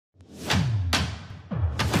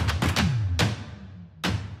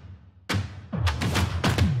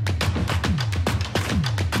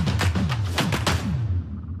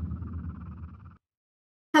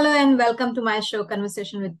Hello and welcome to my show,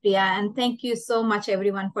 Conversation with Priya. And thank you so much,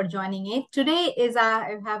 everyone, for joining it. Today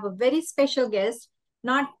I have a very special guest,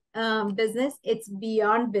 not business, it's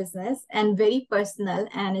beyond business and very personal,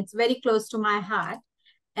 and it's very close to my heart.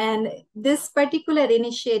 And this particular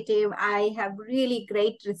initiative, I have really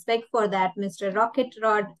great respect for that, Mr. Rocket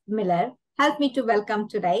Rod Miller. Help me to welcome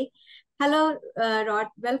today. Hello, Rod.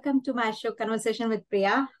 Welcome to my show, Conversation with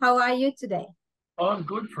Priya. How are you today? I'm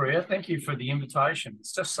good, Priya. Thank you for the invitation.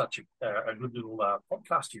 It's just such a good little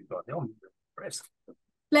podcast you've got. I'm impressed.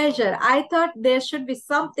 Pleasure. I thought there should be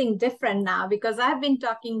something different now because I've been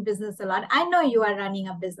talking business a lot. I know you are running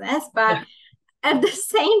a business, but at the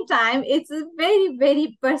same time, it's very,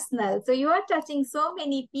 very personal. So you are touching so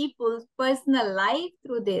many people's personal life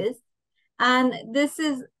through this. And this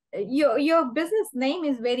is your business name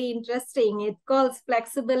is very interesting. It calls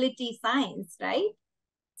Flexibility Science, right?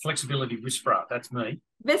 Flexibility Whisperer, that's me.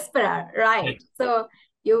 Whisperer, right. Yeah. So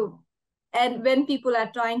and when people are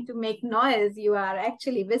trying to make noise, you are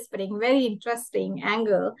actually whispering. Very interesting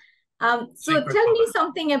angle. So tell me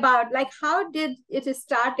something about like how did it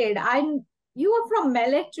started? You were from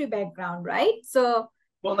military background, right?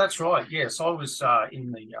 Well, that's right. Yes, I was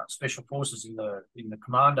in the special forces in the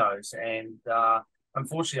commandos, and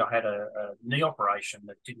unfortunately, I had a knee operation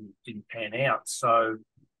that didn't pan out. So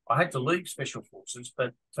I had to leave special forces,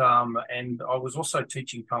 but and I was also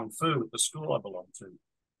teaching kung fu at the school I belonged to.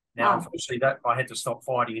 Now, unfortunately, that I had to stop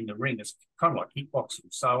fighting in the ring. It's kind of like kickboxing.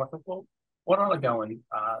 So I thought, well, why don't I go and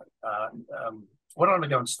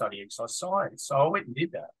study exercise science? So I went and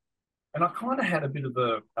did that, and I kind of had a bit of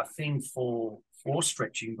a thing for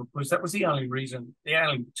stretching because that was the only time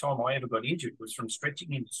I ever got injured was from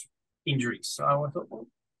stretching injuries. So I thought, well,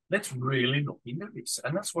 let's really look into this,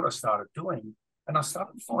 and that's what I started doing. And I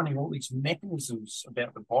started finding all these mechanisms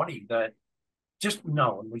about the body that just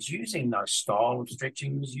no one was using, no style of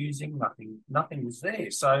stretching was using, nothing was there.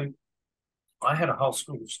 So I had a whole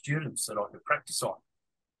school of students that I could practice on.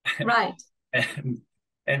 Right.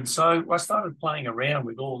 and so I started playing around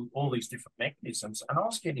with all these different mechanisms, and I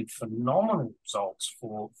was getting phenomenal results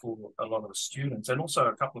for a lot of the students, and also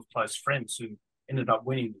a couple of close friends who ended up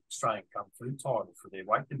winning the Australian Kung Fu title for their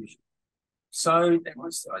weight division. So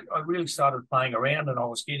I really started playing around, and I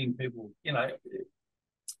was getting people, getting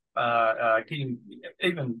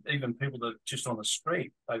even people that just on the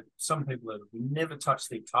street, some people that have never touched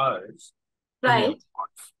their toes, right?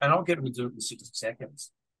 And I'll get them to do it in 60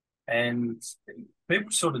 seconds, and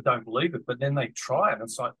people sort of don't believe it, but then they try it, and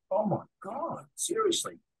it's like, oh my god,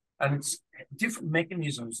 seriously! And it's different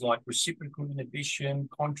mechanisms like reciprocal inhibition,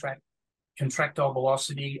 contractile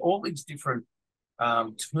velocity, all these different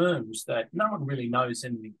terms that no one really knows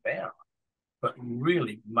anything about, but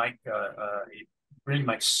really it really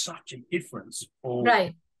makes such a difference for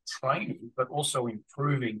training, but also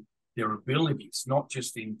improving their abilities, not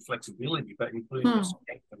just in flexibility, but including the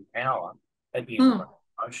strength and power at the end of the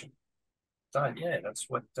motion. So yeah, that's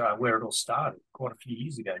where it all started quite a few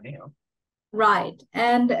years ago now. Right.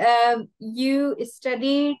 And you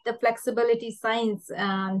studied the flexibility science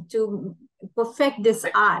to perfect this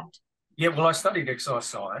art. Yeah, well, I studied exercise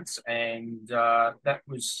science, and that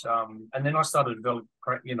was, and then I started developing,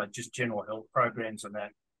 just general health programs and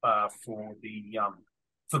that for the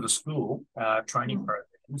school training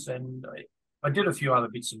programs, and I did a few other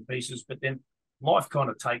bits and pieces, but then life kind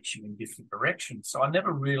of takes you in different directions. So I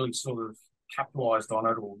never really sort of capitalized on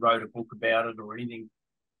it or wrote a book about it or anything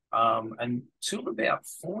until about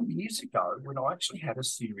 4 years ago when I actually had a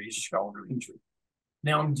serious shoulder injury.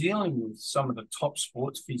 Now I'm dealing with some of the top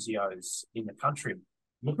sports physios in the country,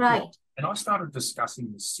 and I started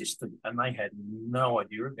discussing the system, and they had no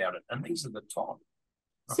idea about it. And these are the top.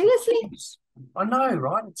 Seriously? I know,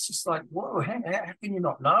 right? It's just like, whoa, how can you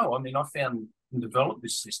not know? I mean, I found and developed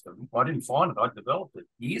this system. I didn't find it; I developed it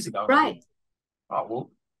years ago. Right. Oh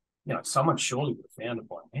well, someone surely would have found it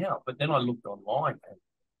by now. But then I looked online, and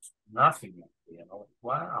nothing out there. And I went,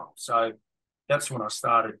 wow. So that's when I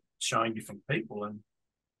started showing different people, and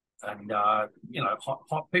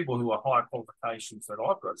people who are high qualifications that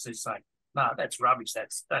I've got, they're saying, no, that's rubbish.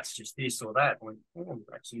 That's just this or that. I went,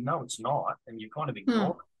 actually, no, it's not. And you kind of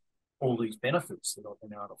ignore all these benefits that I've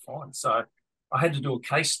been able to find. So I had to do a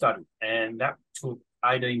case study, and that took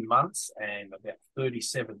 18 months and about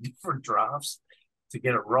 37 different drafts to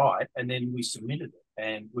get it right. And then we submitted it,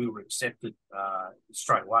 and we were accepted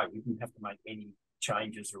straight away. We didn't have to make any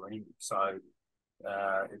changes or anything. So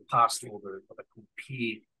it passed all the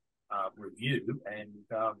peer review and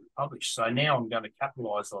published. So now I'm going to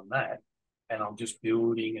capitalize on that, and I'm just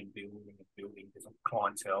building different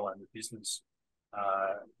clientele and the business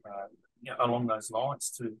along those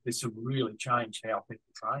lines to this will really change how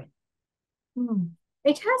people train. Hmm.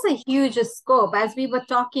 It has a huge scope, as we were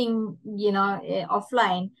talking,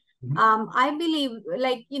 offline. I believe,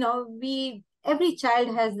 like, every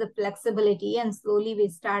child has the flexibility, and slowly we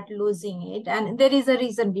start losing it. And there is a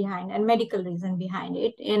reason behind, and medical reason behind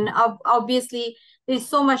it. And obviously, there's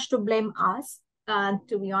so much to blame us.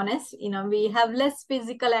 To be honest, we have less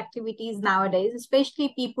physical activities nowadays,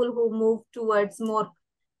 especially people who move towards more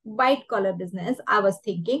white collar business, I was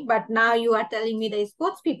thinking, but now you are telling me the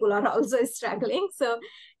sports people are also struggling. So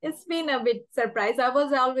it's been a bit surprised. I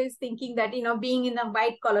was always thinking that, being in a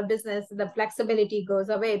white collar business, the flexibility goes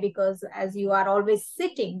away because as you are always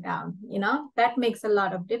sitting down, that makes a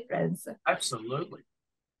lot of difference. Absolutely.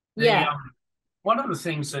 Yeah. One of the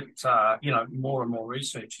things that, more and more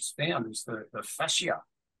research has found is the fascia.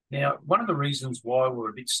 Now, one of the reasons why we're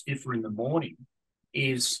a bit stiffer in the morning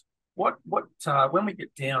is when we get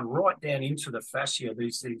right down into the fascia,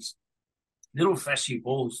 these little fascia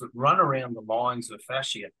balls that run around the lines of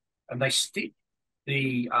fascia, and they stick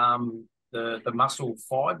the muscle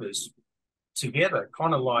fibers together,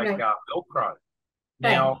 kind of like Velcro.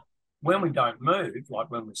 Now, when we don't move, like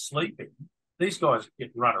when we're sleeping, these guys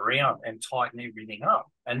get run around and tighten everything up,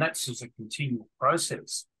 and that's just a continual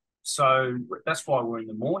process. So that's why we're in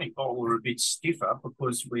the morning, but we're a bit stiffer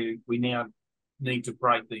because we now need to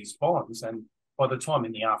break these bonds. And by the time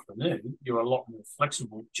in the afternoon, you're a lot more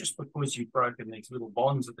flexible just because you've broken these little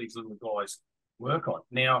bonds that these little guys work on.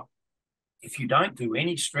 Now, if you don't do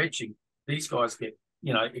any stretching, these guys get,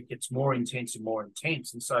 it gets more intense and more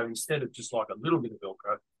intense. And so instead of just like a little bit of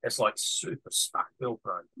Velcro, it's like super stuck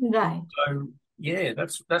Velcro. Right. So yeah,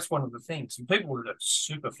 that's one of the things. And people that are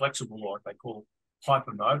super flexible, like they call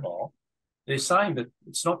hypermobile, they're saying that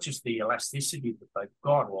it's not just the elasticity that they've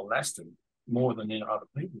got or elastin more than in other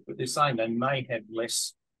people, but they're saying they may have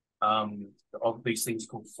less of these things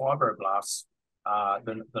called fibroblasts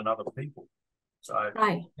than other people. So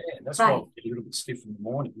yeah, that's why we get a little bit stiff in the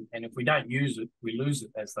morning. And if we don't use it, we lose it,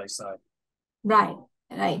 as they say. Right.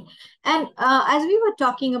 And as we were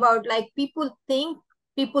talking about, like people think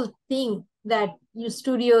that your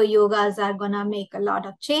studio yogas are gonna make a lot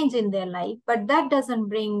of change in their life, but that doesn't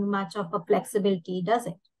bring much of a flexibility, does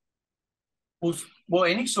it? Well,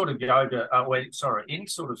 any sort of yoga, any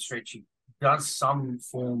sort of stretching does some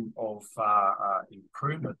form of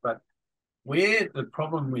improvement, but where the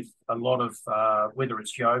problem with a lot of, whether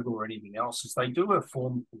it's yoga or anything else, is they do a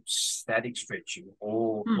form of static stretching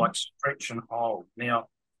or like stretch and hold. Now,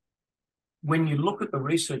 when you look at the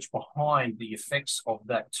research behind the effects of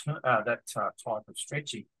that type of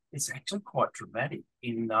stretching, it's actually quite dramatic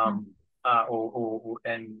and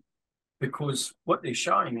because what they're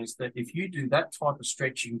showing is that if you do that type of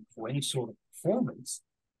stretching for any sort of performance,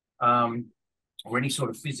 or any sort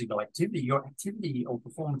of physical activity, your activity or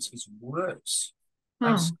performance is worse.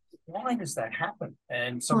 So why does that happen?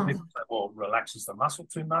 And some people say, well, relaxes the muscle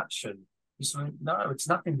too much. And no, it's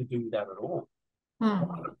nothing to do with that at all.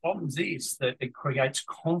 One of the problems is that it creates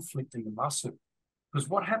conflict in the muscle. Because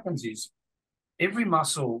what happens is every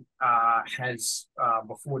muscle has,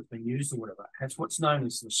 before it's been used or whatever, has what's known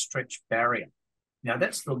as the stretch barrier. Now,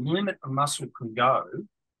 that's the limit a muscle can go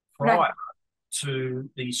prior to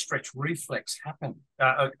the stretch reflex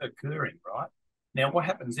occurring, right? Now, what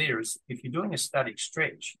happens there is if you're doing a static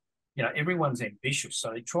stretch, everyone's ambitious,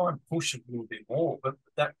 so they try and push it a little bit more, but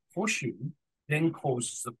that pushing then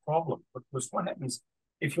causes the problem, because what happens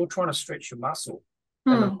if you're trying to stretch your muscle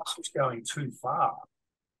and the muscle's going too far,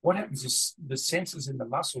 what happens is the sensors in the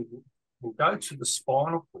muscle will go to the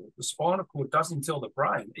spinal cord. The spinal cord doesn't tell the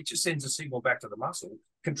brain, it just sends a signal back to the muscle,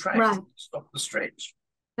 contract, stop the stretch.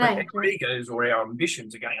 But our egos or our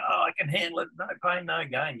ambitions are going, oh, I can handle it, no pain, no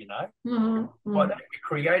gain, By that, you're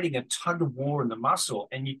creating a tug of war in the muscle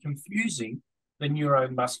and you're confusing the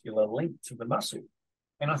neuromuscular link to the muscle.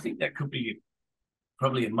 And I think that could be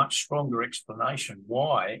probably a much stronger explanation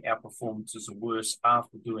why our performances are worse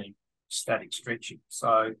after doing static stretching.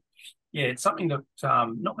 So, yeah, it's something that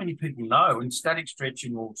not many people know. And static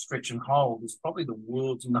stretching or stretch and hold is probably the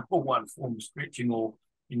world's number one form of stretching, or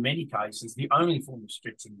in many cases, the only form of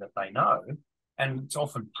stretching that they know. And it's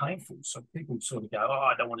often painful. So people sort of go, oh,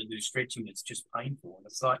 I don't want to do stretching, it's just painful. And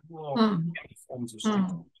it's like, well, how many forms of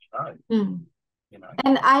stretching do you know?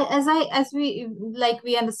 And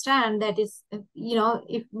we understand that is,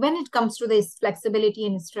 if when it comes to this flexibility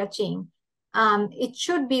and stretching, it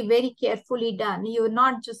should be very carefully done. You're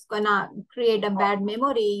not just gonna create a bad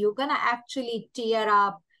memory. You're gonna actually tear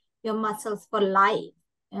up your muscles for life.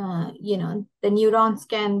 The neurons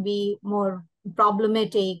can be more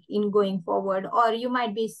problematic in going forward, or you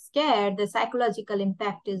might be scared the psychological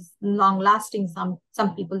impact is long lasting. Some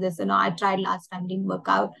people, they say, no, I tried last time, didn't work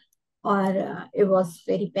out, or it was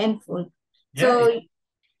very painful. Yeah. So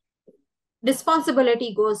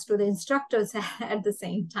responsibility goes to the instructors at the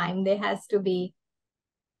same time. There has to be.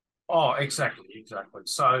 Oh, exactly.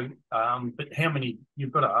 So, but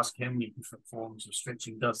you've got to ask how many different forms of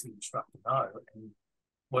stretching does the instructor know, and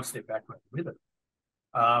what's their background with it?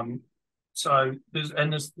 So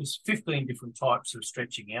there's 15 different types of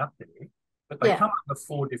stretching out there, but they come under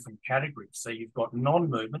 4 different categories. So you've got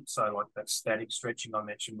non-movement, so like that static stretching I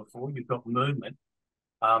mentioned before. You've got movement.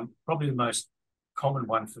 Probably the most common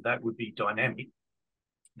one for that would be dynamic.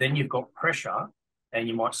 Then you've got pressure, and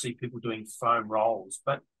you might see people doing foam rolls.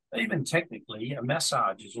 But even technically, a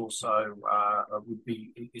massage is also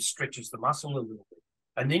it stretches the muscle a little bit.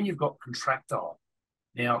 And then you've got contractile.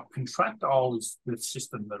 Now, contractile is the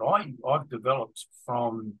system that I've developed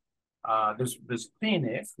from. There's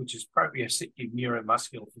PNF, which is proprioceptive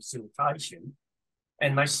neuromuscular facilitation,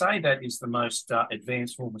 and they say that is the most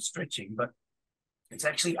advanced form of stretching, but it's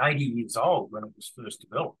actually 80 years old when it was first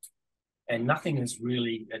developed, and nothing has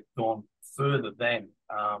really gone further than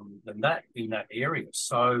that in that area.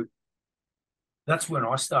 So that's when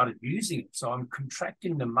I started using it. So I'm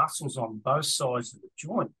contracting the muscles on both sides of the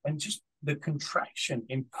joint, and just the contraction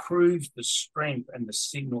improves the strength and the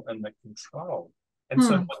signal and the control. And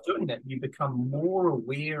so by doing that, you become more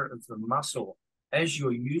aware of the muscle as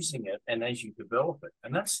you're using it and as you develop it.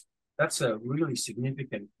 And that's a really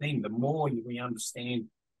significant thing. The more we understand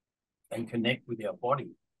and connect with our body,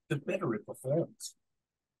 the better it performs.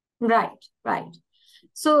 Right.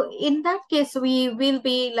 So in that case, we will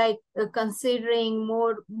be like considering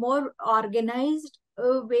more organized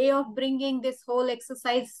way of bringing this whole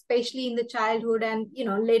exercise, especially in the childhood and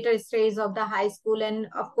later stage of the high school, and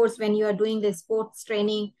of course when you are doing the sports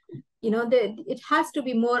training, it has to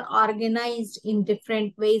be more organized in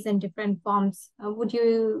different ways and different forms. Would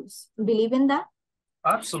you believe in that?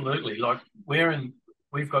 Absolutely. Like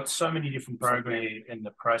we've got so many different programs in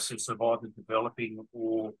the process of either developing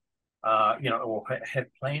or have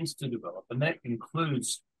plans to develop, and that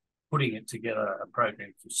includes putting it together a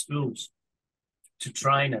program for schools to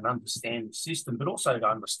train and understand the system, but also to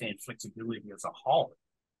understand flexibility as a whole,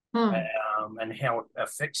 and how it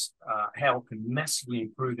affects, how it can massively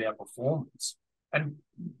improve our performance.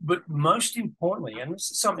 But most importantly, and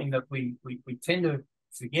this is something that we tend to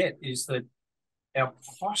forget, is that our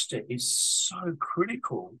posture is so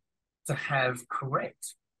critical to have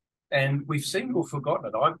correct. And we've seemed to have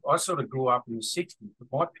forgotten it. I sort of grew up in the 60s,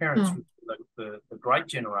 but my parents were the great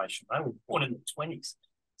generation. They were born in the 20s.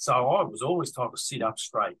 So I was always told to sit up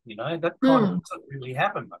straight. That kind of doesn't really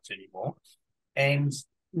happen much anymore. And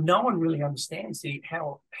no one really understands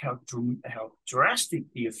how drastic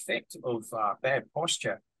the effect of bad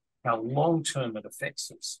posture, how long-term it affects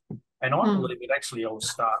us. And I believe it actually all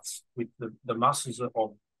starts with the muscles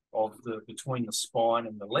of the between the spine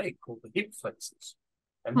and the leg, called the hip flexors.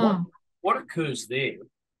 And what occurs there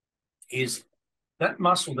is that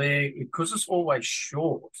muscle there, because it's always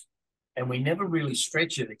short and we never really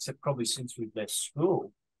stretch it, except probably since we've left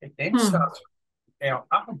school, it then our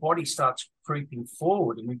upper body starts creeping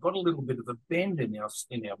forward, and we've got a little bit of a bend in our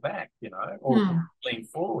back, or lean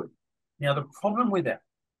forward. Now, the problem with that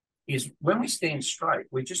is when we stand straight,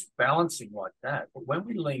 we're just balancing like that. But when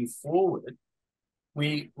we lean forward,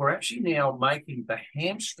 we're actually now making the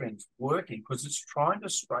hamstrings working, because it's trying to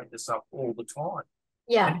straighten us up all the time.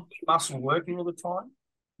 Yeah. And if the muscle working all the time,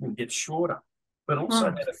 we'll get shorter. But also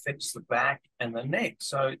that affects the back and the neck.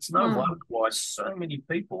 So it's no wonder why so many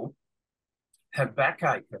people have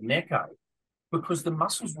backache and neck ache, because the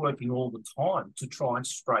muscle's working all the time to try and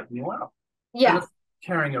straighten you up. Yeah. And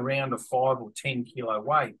carrying around a 5 or 10 kilo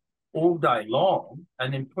weight all day long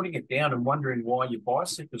and then putting it down and wondering why your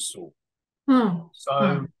bicep is sore.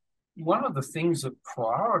 So one of the things that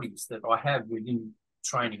priorities that I have within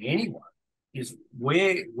training anyone is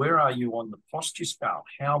where are you on the posture scale?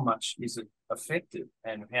 How much is it effective,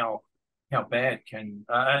 and how bad can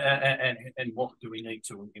and what do we need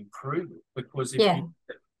to improve it? Because if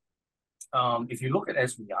you look at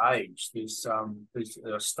as we age, there's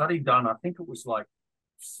a study done. I think it was like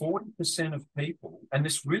 40% of people, and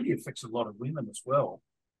this really affects a lot of women as well,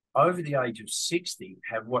 over the age of 60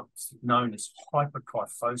 have what's known as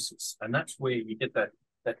hyperkyphosis, and that's where you get that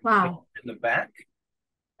in the back.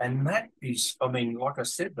 And that is, like I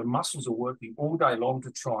said, the muscles are working all day long to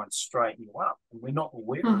try and straighten you up, and we're not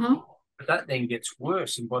aware of it. But that then gets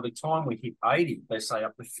worse, and by the time we hit 80, they say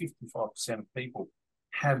up to 55% of people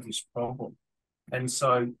have this problem. And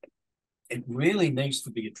so it really needs to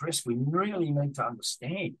be addressed. We really need to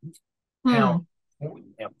understand Hmm. how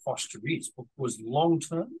important our posture is, because long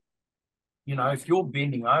term, if you're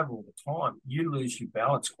bending over all the time, you lose your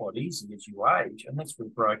balance quite easily as you age, and that's where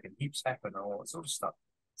broken hips happen and all that sort of stuff.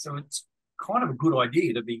 So it's kind of a good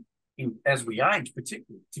idea to be as we age,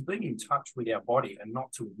 particularly to be in touch with our body and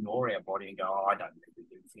not to ignore our body and go, oh, I don't need to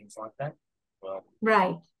do things like that. Well,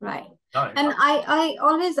 Right, right. no. And I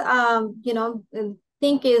always,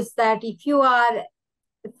 think is that if you are,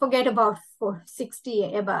 forget about for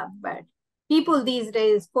 60 above, but people these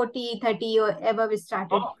days, 40, 30 or above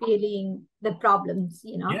started Oh, feeling the problems,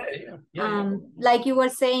 yeah. like you were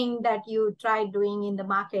saying that you tried doing in the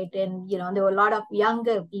market, and there were a lot of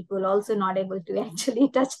younger people also not able to actually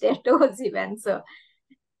touch their toes even. So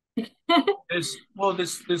There's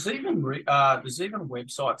even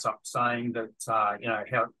websites up saying that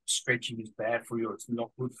how stretching is bad for you, it's not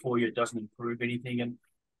good for you, it doesn't improve anything. And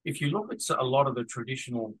if you look at a lot of the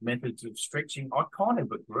traditional methods of stretching, I kind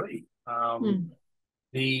of agree.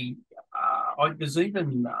 There's even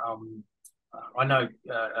I know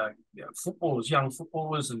footballers, young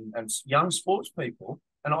footballers, and young sports people,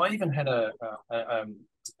 and I even had an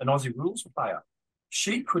Aussie rules player.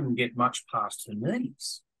 She couldn't get much past her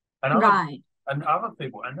knees, and right. other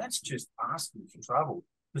people, and that's just asking for trouble,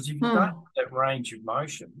 because if you don't have Hmm. that range of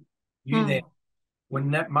motion, you then, Hmm.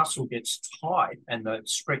 when that muscle gets tight and the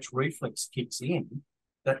stretch reflex kicks in,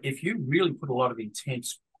 that if you really put a lot of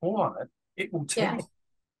intense pull on it, it will tear. Yeah. And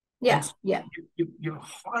Yeah. so Yeah. you're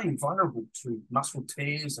highly vulnerable to muscle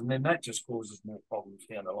tears, and then that just causes more problems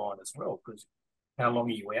down the line as well. Because how long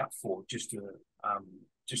are you out for um,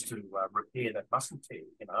 just to repair that muscle tear?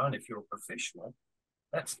 And if you're a professional,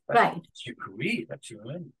 that's Right. your career, that's your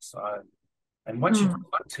earnings. So, and once you've Hmm.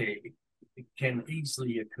 got a tear, it can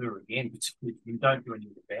easily occur again, particularly if you don't do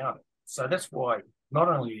anything about it. So that's why not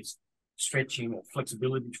only is stretching or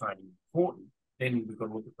flexibility training important, then we've got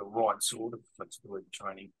to look at the right sort of flexibility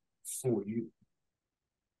training for you.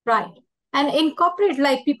 Right. And in corporate,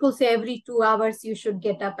 like people say every 2 hours you should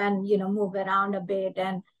get up and, move around a bit.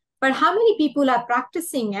 But how many people are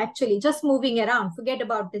practicing actually just moving around? Forget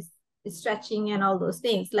about this stretching and all those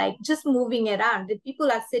things, like just moving around. The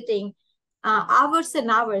people are sitting hours and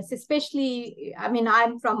hours, especially, I mean,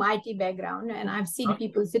 I'm from IT background and I've seen Right?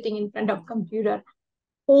 people sitting in front of computer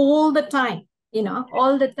all the time,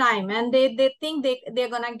 all the time, and they think they're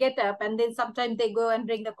gonna get up, and then sometimes they go and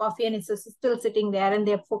bring the coffee and it's just still sitting there, and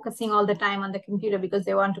they're focusing all the time on the computer because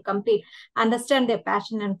they want to complete, understand their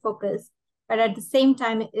passion and focus. But at the same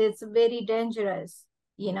time it's very dangerous,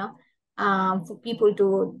 for people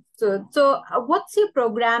to, what's your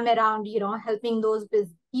program around helping those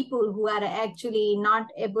people who are actually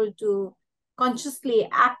not able to consciously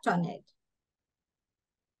act on it?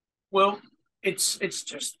 Well, it's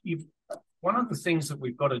just you. One of the things that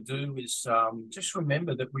we've got to do is just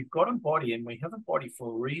remember that we've got a body, and we have a body for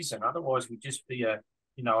a reason. Otherwise, we'd just be a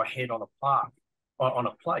head on a plaque, on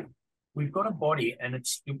a plate. We've got a body, and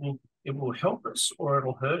it will help us or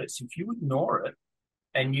it'll hurt us. If you ignore it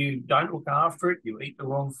and you don't look after it, you eat the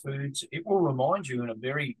wrong foods, it will remind you in a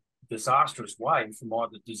very disastrous way from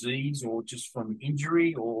either disease or just from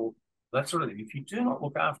injury or that sort of thing. If you do not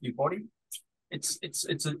look after your body,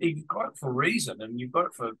 you've got it for a reason, and you've got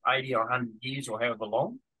it for 80 or 100 years or however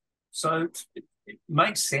long. So it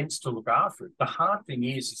makes sense to look after it. The hard thing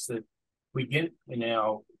is that we get in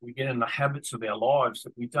the habits of our lives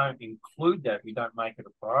that we don't include that, we don't make it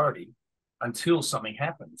a priority until something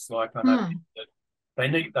happens. Like I know Hmm. that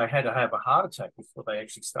they had to have a heart attack before they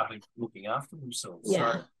actually started looking after themselves. So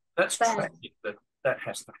Yeah. that's But tragic that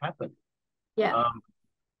has to happen. yeah. Um,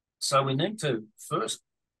 so we need to first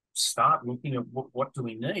start looking at what do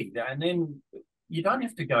we need, and then you don't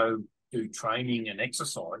have to go do training and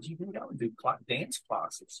exercise. You can go and do dance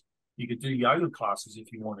classes. You could do yoga classes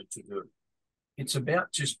if you wanted to do it. It's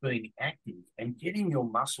about just being active and getting your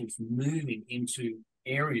muscles moving into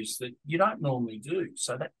areas that you don't normally do.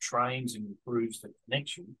 So that trains and improves the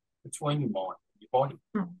connection between your mind and your body.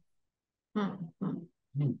 Hmm. Hmm. Hmm.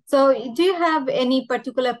 Hmm. So, do you have any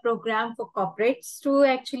particular program for corporates to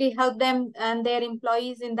actually help them and their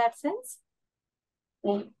employees in that sense?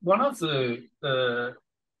 Well, one of the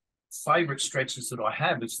favorite stretches that I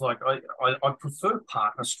have is like I prefer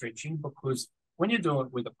partner stretching, because when you're doing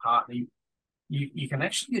it with a partner, you can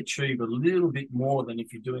actually achieve a little bit more than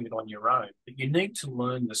if you're doing it on your own. But you need to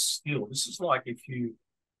learn the skill. This is like if you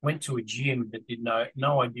went to a gym that did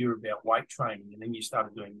no idea about weight training, and then you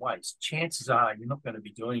started doing weights. Chances are you're not going to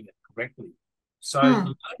be doing it correctly. So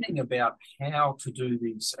Hmm. learning about how to do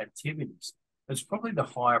these activities is probably the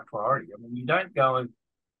higher priority. I mean, you don't go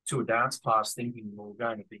to a dance class thinking we're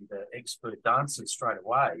going to be the expert dancer straight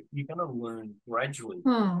away. You're going to learn gradually.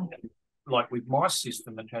 Hmm. And like with my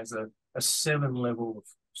system, it has a seven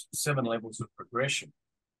levels of progression.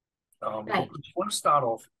 Right. Because you want to start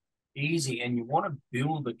off easy and you want to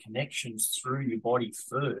build the connections through your body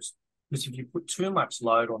first. Because if you put too much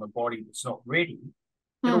load on a body that's not ready,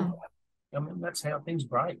 it'll, Hmm. I mean, that's how things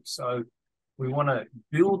break. So we want to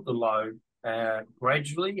build the load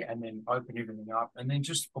gradually and then open everything up, and then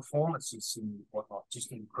just performances and whatnot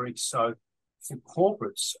just increase. So for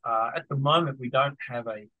corporates, at the moment we don't have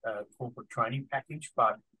a corporate training package,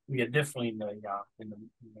 but we are definitely in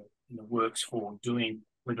the works for doing,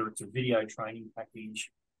 whether it's a video training package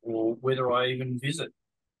or whether I even visit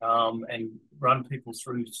and run people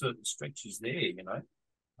through certain stretches there.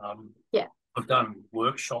 Yeah. I've done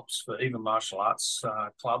workshops for even martial arts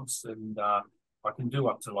clubs, and I can do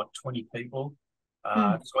up to like 20 people.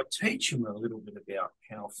 Hmm. So I teach them a little bit about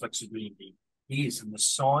how flexibility is and the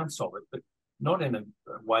science of it, but not in a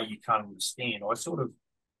way you can't understand. I sort of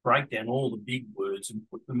break down all the big words and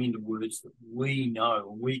put them into words that we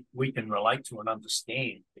know and we can relate to and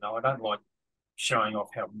understand. I don't like showing off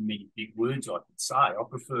how many big words I can say. I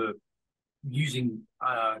prefer using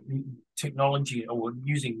technology or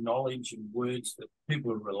using knowledge and words that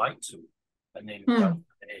people relate to, and then go Hmm. from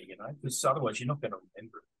there, because otherwise you're not going to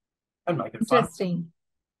remember it and make it fun. Interesting.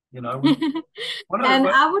 We one of And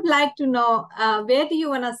the I would like to know, where do you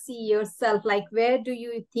want to see yourself? Like, where do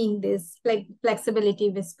you think this flexibility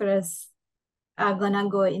whisperers are gonna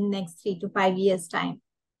go in next 3 to 5 years time?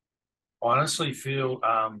 honestly feel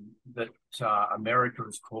that America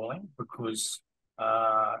is calling, because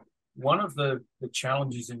one of the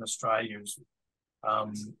challenges in Australia is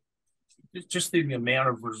um, just the amount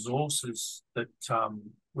of resources that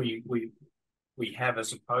we have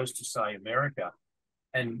as opposed to, say, America.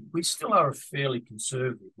 And we still are fairly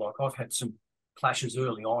conservative. Like, I've had some clashes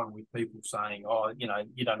early on with people saying, "Oh, you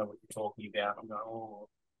don't know what you're talking about." I'm going, "Oh,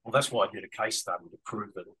 well, that's why I did a case study to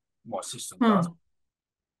prove that my system does." Hmm.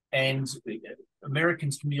 And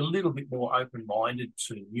Americans can be a little bit more open-minded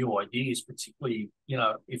to new ideas, particularly,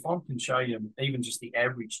 if I can show you even just the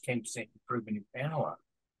average 10% improvement in power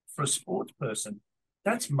for a sports person,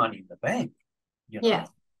 that's money in the bank, you know. Yeah.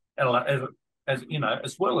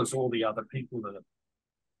 As well as all the other people that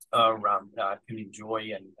can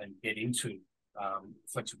enjoy and get into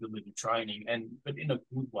flexibility training, but in a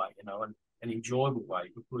good way, and an enjoyable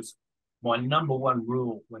way. Because my number one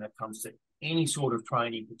rule when it comes to any sort of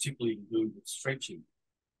training, particularly to do with stretching,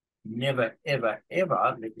 never, ever,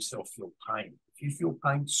 ever let yourself feel pain. If you feel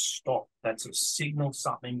pain, stop. That's a signal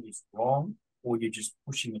something is wrong, or you're just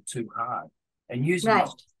pushing it too hard. And usually Right.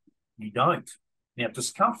 you don't. Now,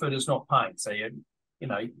 discomfort is not pain. So,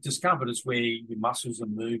 discomfort is where your muscles are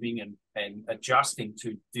moving and adjusting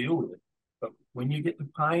to deal with it. But when you get the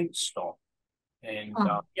pain, stop. And,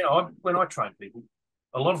 Hmm. when I train people,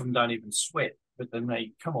 a lot of them don't even sweat, but then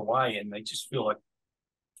they come away and they just feel like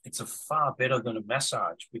it's a far better than a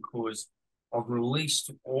massage, because I've released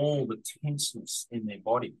all the tenseness in their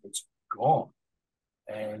body. It's gone.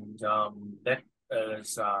 And that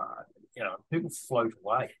is, people float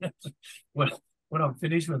away. when, when I'm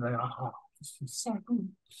finished with it, oh, this is so good.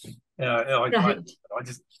 Right. I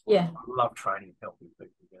just Yeah. love training and helping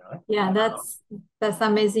people. Yeah, that's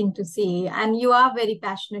amazing to see. And you are very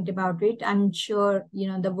passionate about it. I'm sure,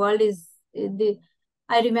 the world is the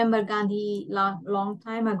I remember Gandhi long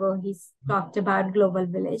time ago, he's talked about global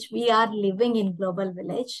village. We are living in global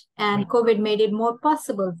village, and COVID made it more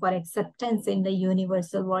possible for acceptance in the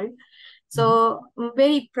universal world. So I'm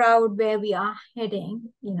very proud where we are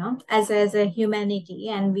heading, as a humanity.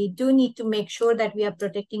 And we do need to make sure that we are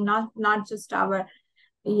protecting not just our,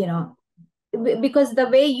 you know, because the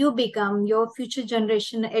way you become, your future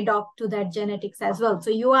generation adopt to that genetics as well, so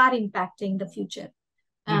you are impacting the future.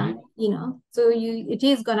 Mm-hmm. So it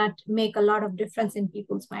is gonna make a lot of difference in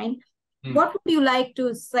people's mind. Mm. What would you like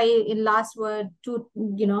to say in last word to,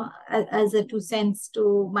 as a 2 cents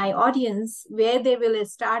to my audience, where they will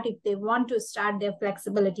start if they want to start their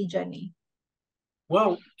flexibility journey?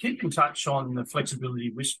 Well, keep in touch on the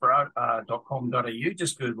flexibilitywhisperer.com.au.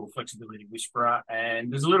 Just Google Flexibility Whisperer,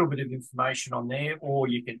 and there's a little bit of information on there, or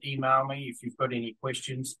you can email me if you've got any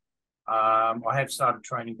questions. I have started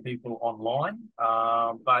training people online,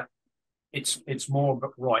 but it's more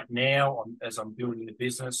right now as I'm building the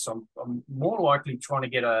business. I'm more likely trying to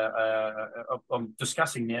get I'm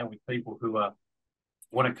discussing now with people who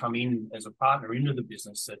want to come in as a partner into the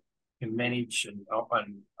business that can manage and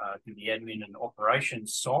do the admin and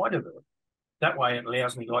operations side of it. That way, it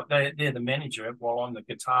allows me, like they're the manager while I'm the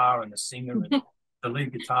guitar and the singer and the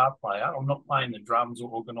lead guitar player. I'm not playing the drums or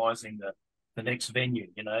organising the next venue,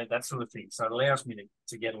 you know, that sort of thing. So it allows me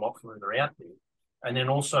to get a lot further out there. And then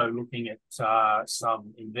also looking at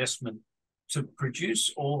some investment to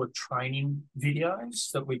produce all the training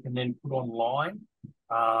videos that we can then put online.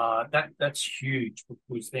 That's huge,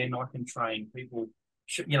 because then I can train people,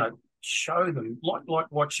 you know, show them,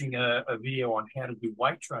 like watching a video on how to do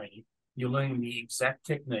weight training. You're learning the exact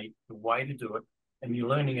technique, the way to do it, and you're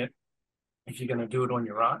learning it if you're going to do it on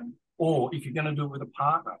your own, or if you're going to do it with a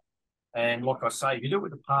partner. And like I say, if you do it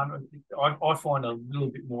with a partner, I find a little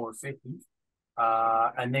bit more effective.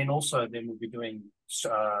 And then also we'll be doing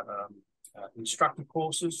instructor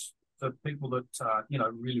courses for people that you know,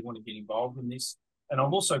 really want to get involved in this. And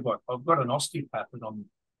I've got an osteopath that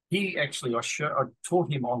I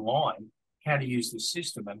taught him online how to use this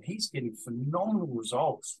system, and he's getting phenomenal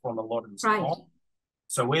results from a lot of this. Right.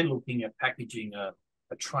 So we're looking at packaging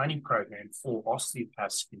a training program for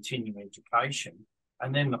osteopaths continuing education,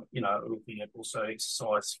 and then, you know, looking at also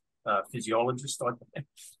exercise physiologists.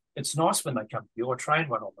 It's nice when they come to you. I trained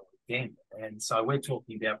one on the weekend, and so we're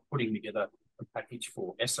talking about putting together a package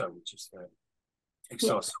for ESSO, which is the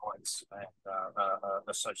Exercise Science and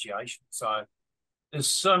Association. So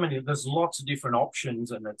there's lots of different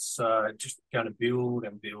options, and it's just going to build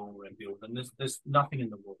and build and build, and there's nothing in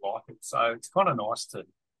the world like it. So it's kind of nice to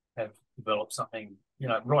have developed something, you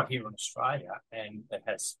know, right here in Australia, and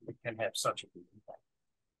it can have such a big impact.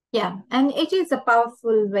 Yeah, and it is a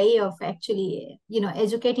powerful way of actually, you know,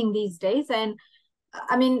 educating these days. And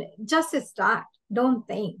I mean, just a start. Don't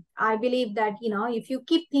think. I believe that, you know, if you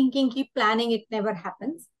keep thinking, keep planning, it never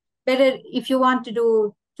happens. Better if you want to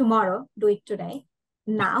do tomorrow, do it today,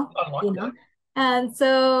 now, I like you know. that. And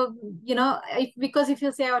so, you know, because if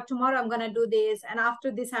you say, oh, tomorrow I'm going to do this, and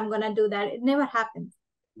after this I'm going to do that, it never happens.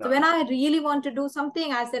 So No. when I really want to do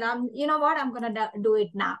something, I said, you know what, I'm going to do it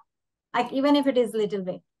now. Like, even if it is little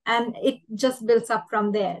bit, and it just builds up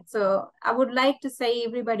from there. So I would like to say,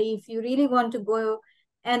 everybody, if you really want to go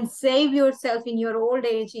and save yourself in your old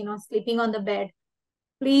age, you know, sleeping on the bed,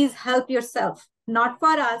 please help yourself. Not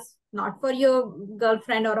for us, not for your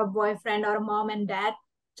girlfriend or a boyfriend or a mom and dad,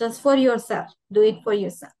 just for yourself. Do it for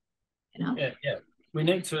yourself, you know. Yeah. We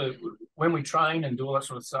need to, when we train and do all that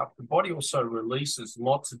sort of stuff, the body also releases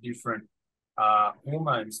lots of different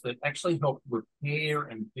hormones that actually help repair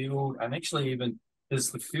and build, and actually even there's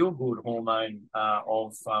the feel-good hormone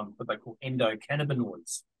of what they call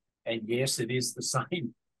endocannabinoids. And yes, it is the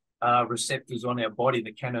same receptors on our body,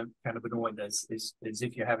 the cannabinoid, as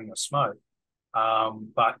if you're having a smoke.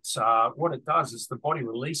 But what it does is the body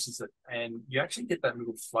releases it, and you actually get that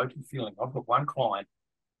little floaty feeling. I've got one client,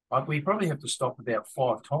 we probably have to stop about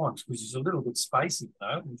 5 times because he's a little bit spacey, you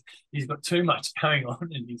know. He's got too much going on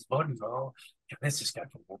in his body. He's like, oh, let's just go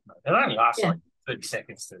for a walk. It only lasts like 30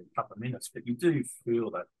 seconds to a couple of minutes, but you do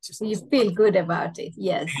feel that. You feel good about it.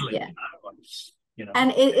 Yes. Feeling, Yeah. You know.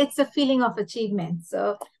 And it's a feeling of achievement.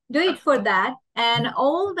 So do it for that. And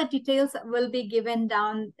all the details will be given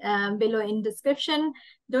down below in description.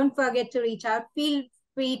 Don't forget to reach out. Feel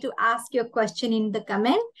free to ask your question in the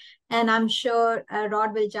comment, and I'm sure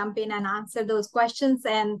Rod will jump in and answer those questions.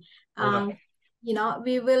 And you know,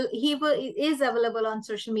 he is available on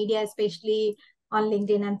social media, especially on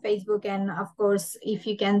LinkedIn and Facebook. And of course, if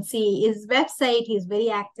you can see his website, he's very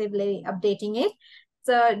actively updating it.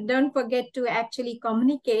 So don't forget to actually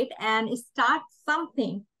communicate and start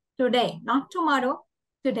something today, not tomorrow,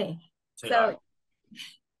 today. So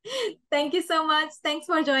thank you so much. Thanks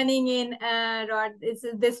for joining in, Rod.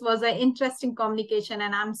 This was an interesting communication,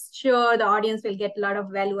 and I'm sure the audience will get a lot of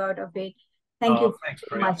value out of it. Thank you thanks,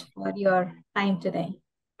 so much for your time today.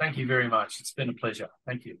 Thank you very much. It's been a pleasure.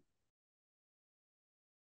 Thank you.